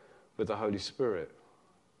with the Holy Spirit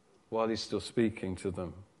while he's still speaking to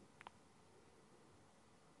them.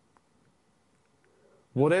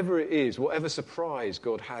 Whatever it is, whatever surprise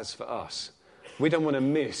God has for us, we don't want to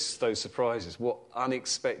miss those surprises, what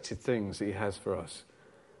unexpected things he has for us.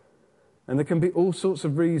 And there can be all sorts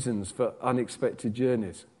of reasons for unexpected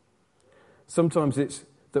journeys. Sometimes it's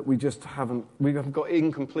that we haven't got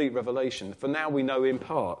incomplete revelation. For now we know in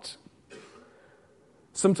part.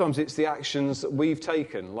 Sometimes it's the actions that we've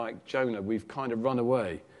taken, like Jonah, we've kind of run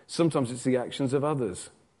away. Sometimes it's the actions of others.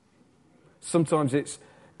 Sometimes it's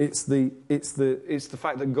the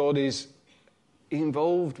fact that God is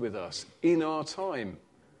involved with us in our time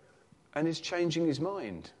and is changing his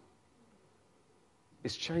mind.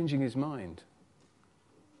 It's changing his mind.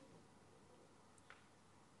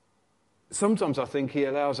 Sometimes I think he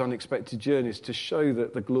allows unexpected journeys to show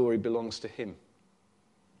that the glory belongs to him.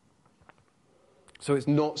 So it's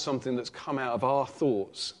not something that's come out of our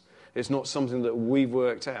thoughts. It's not something that we've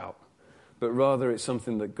worked out, but rather it's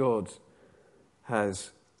something that God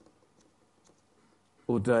has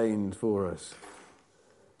ordained for us.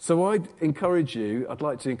 So I'd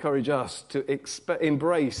like to encourage us to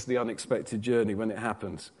embrace the unexpected journey when it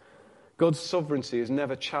happens. God's sovereignty is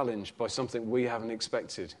never challenged by something we haven't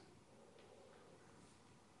expected.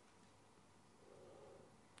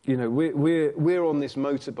 You know, we're on this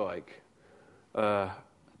motorbike,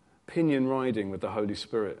 pinion riding with the Holy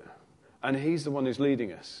Spirit, and he's the one who's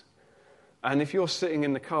leading us. And if you're sitting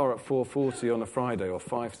in the car at 4:40 on a Friday or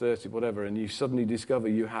 5:30, whatever, and you suddenly discover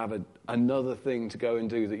you have another thing to go and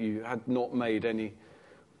do that you had not made any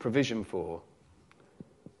provision for,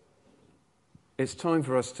 it's time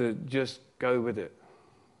for us to just go with it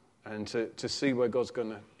and to see how God's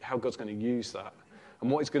going to use that and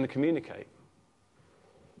what he's going to communicate.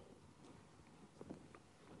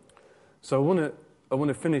 So I want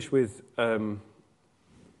to finish with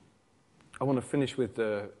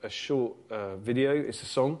a short video. It's a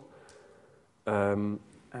song,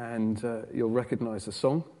 and you'll recognise the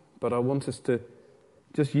song. But I want us to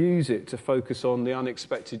just use it to focus on the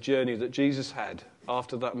unexpected journey that Jesus had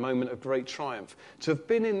after that moment of great triumph. To have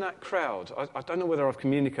been in that crowd, I don't know whether I've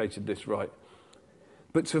communicated this right,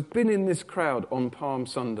 but to have been in this crowd on Palm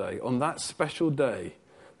Sunday, on that special day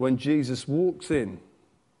when Jesus walks in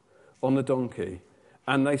on a donkey,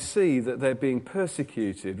 and they see that they're being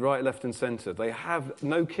persecuted right, left and centre. They have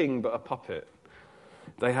no king but a puppet.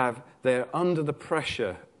 They're under the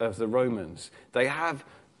pressure of the Romans. They have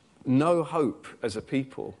no hope as a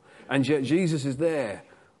people. And yet Jesus is there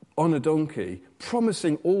on a donkey,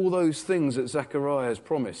 promising all those things that Zechariah has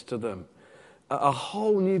promised to them. A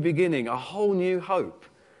whole new beginning, a whole new hope.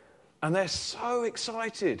 And they're so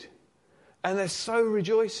excited. And they're so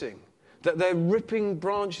rejoicing that they're ripping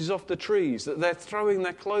branches off the trees, that they're throwing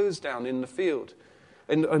their clothes down in the field,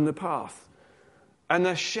 in the path. And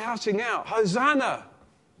they're shouting out, Hosanna!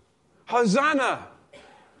 Hosanna!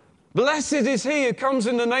 Blessed is he who comes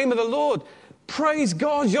in the name of the Lord. Praise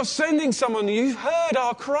God, you're sending someone. You've heard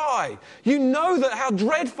our cry. You know that how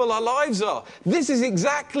dreadful our lives are. This is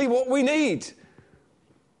exactly what we need.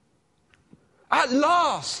 At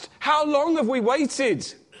last, how long have we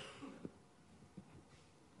waited?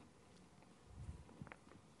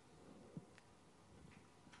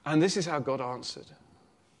 And this is how God answered.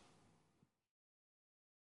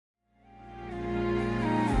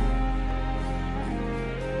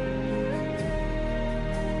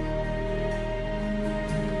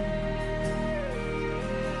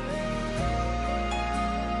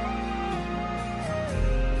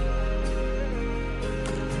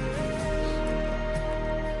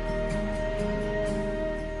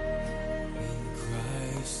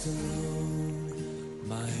 Christ alone,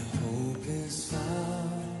 my hope is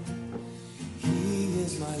found. He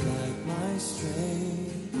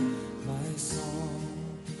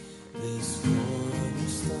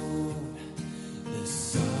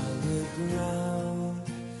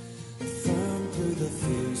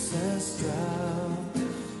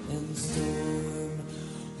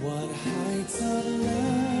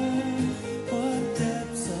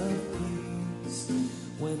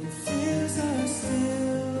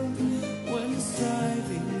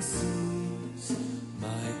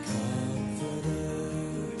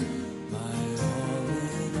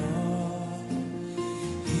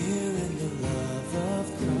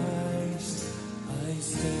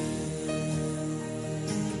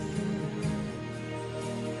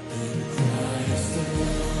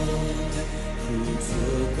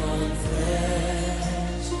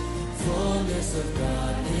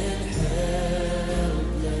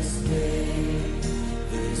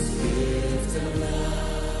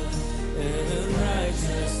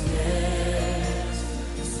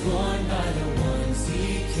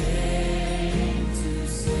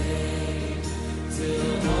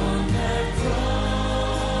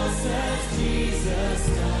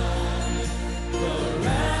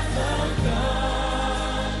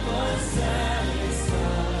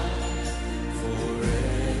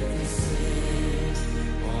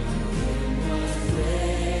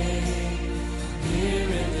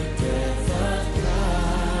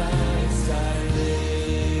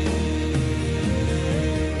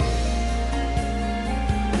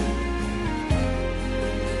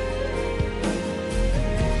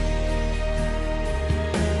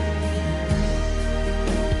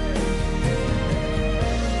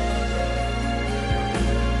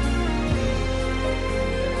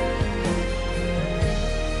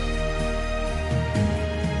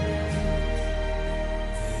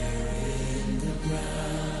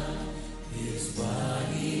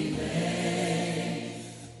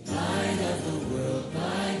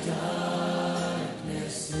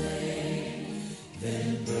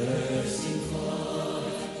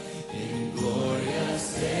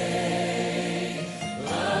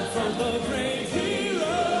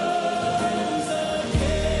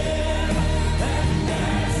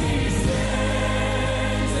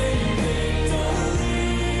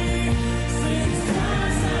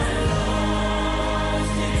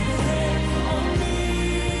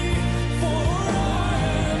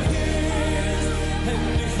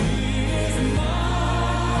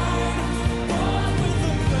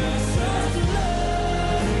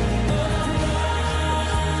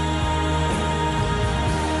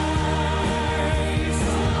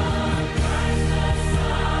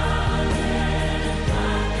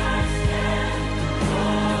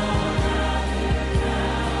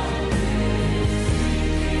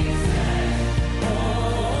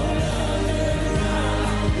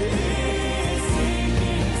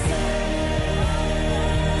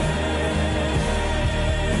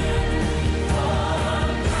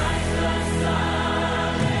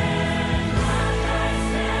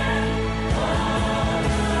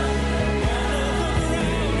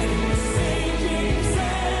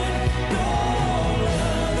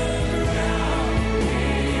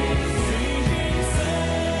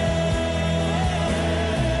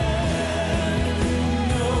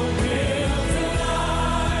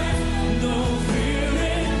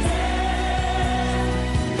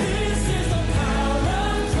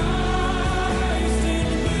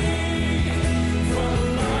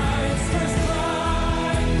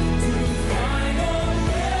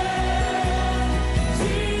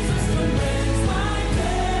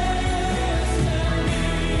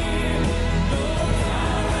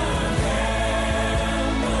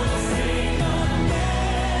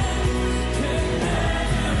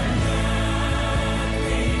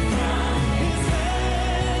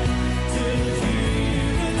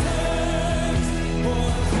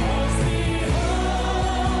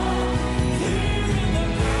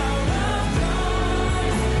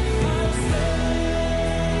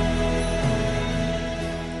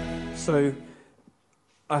So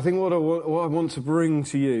I think what I want to bring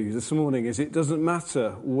to you this morning is it doesn't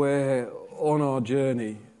matter where on our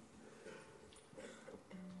journey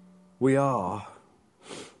we are.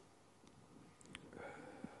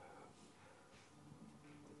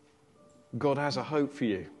 God has a hope for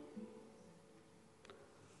you.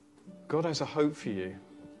 God has a hope for you.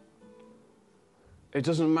 It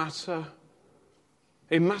doesn't matter.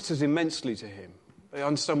 It matters immensely to him. I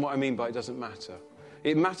understand what I mean by it doesn't matter.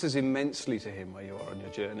 It matters immensely to him where you are on your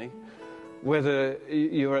journey. Whether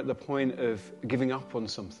you're at the point of giving up on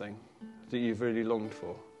something that you've really longed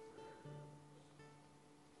for.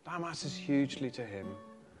 That matters hugely to him.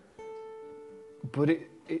 But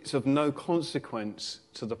it's of no consequence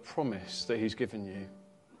to the promise that he's given you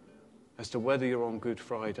as to whether you're on Good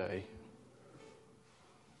Friday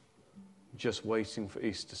just waiting for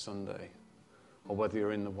Easter Sunday or whether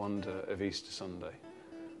you're in the wonder of Easter Sunday.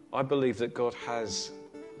 I believe that God has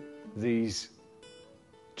these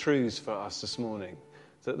truths for us this morning,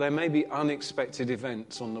 that there may be unexpected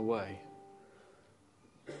events on the way.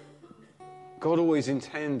 God always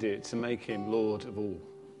intended to make him Lord of all.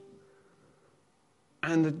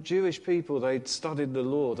 And the Jewish people, they'd studied the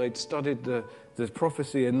law, they'd studied the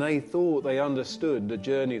prophecy, and they thought they understood the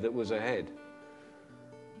journey that was ahead.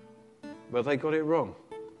 Well, they got it wrong.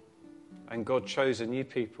 And God chose a new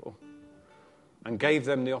people and gave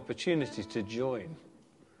them the opportunity to join.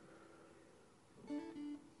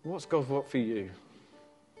 What's God got for you?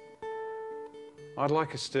 I'd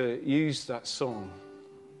like us to use that song,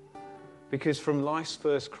 because from life's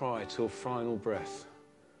first cry till final breath,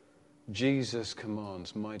 Jesus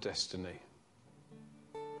commands my destiny.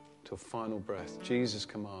 Till final breath, Jesus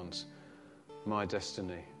commands my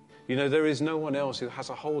destiny. You know, there is no one else who has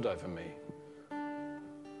a hold over me.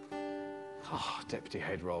 Deputy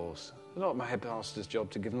head roles. It's not my head pastor's job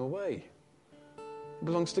to give them away. It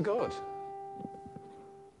belongs to God.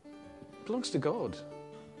 It belongs to God.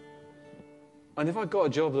 And if I got a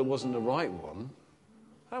job that wasn't the right one,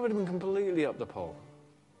 that would have been completely up the pole.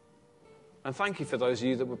 And thank you for those of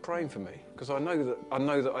you that were praying for me, because I know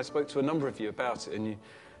that I spoke to a number of you about it, and you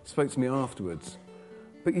spoke to me afterwards.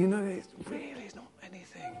 But you know, it really is not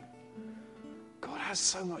anything. God has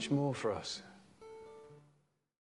so much more for us.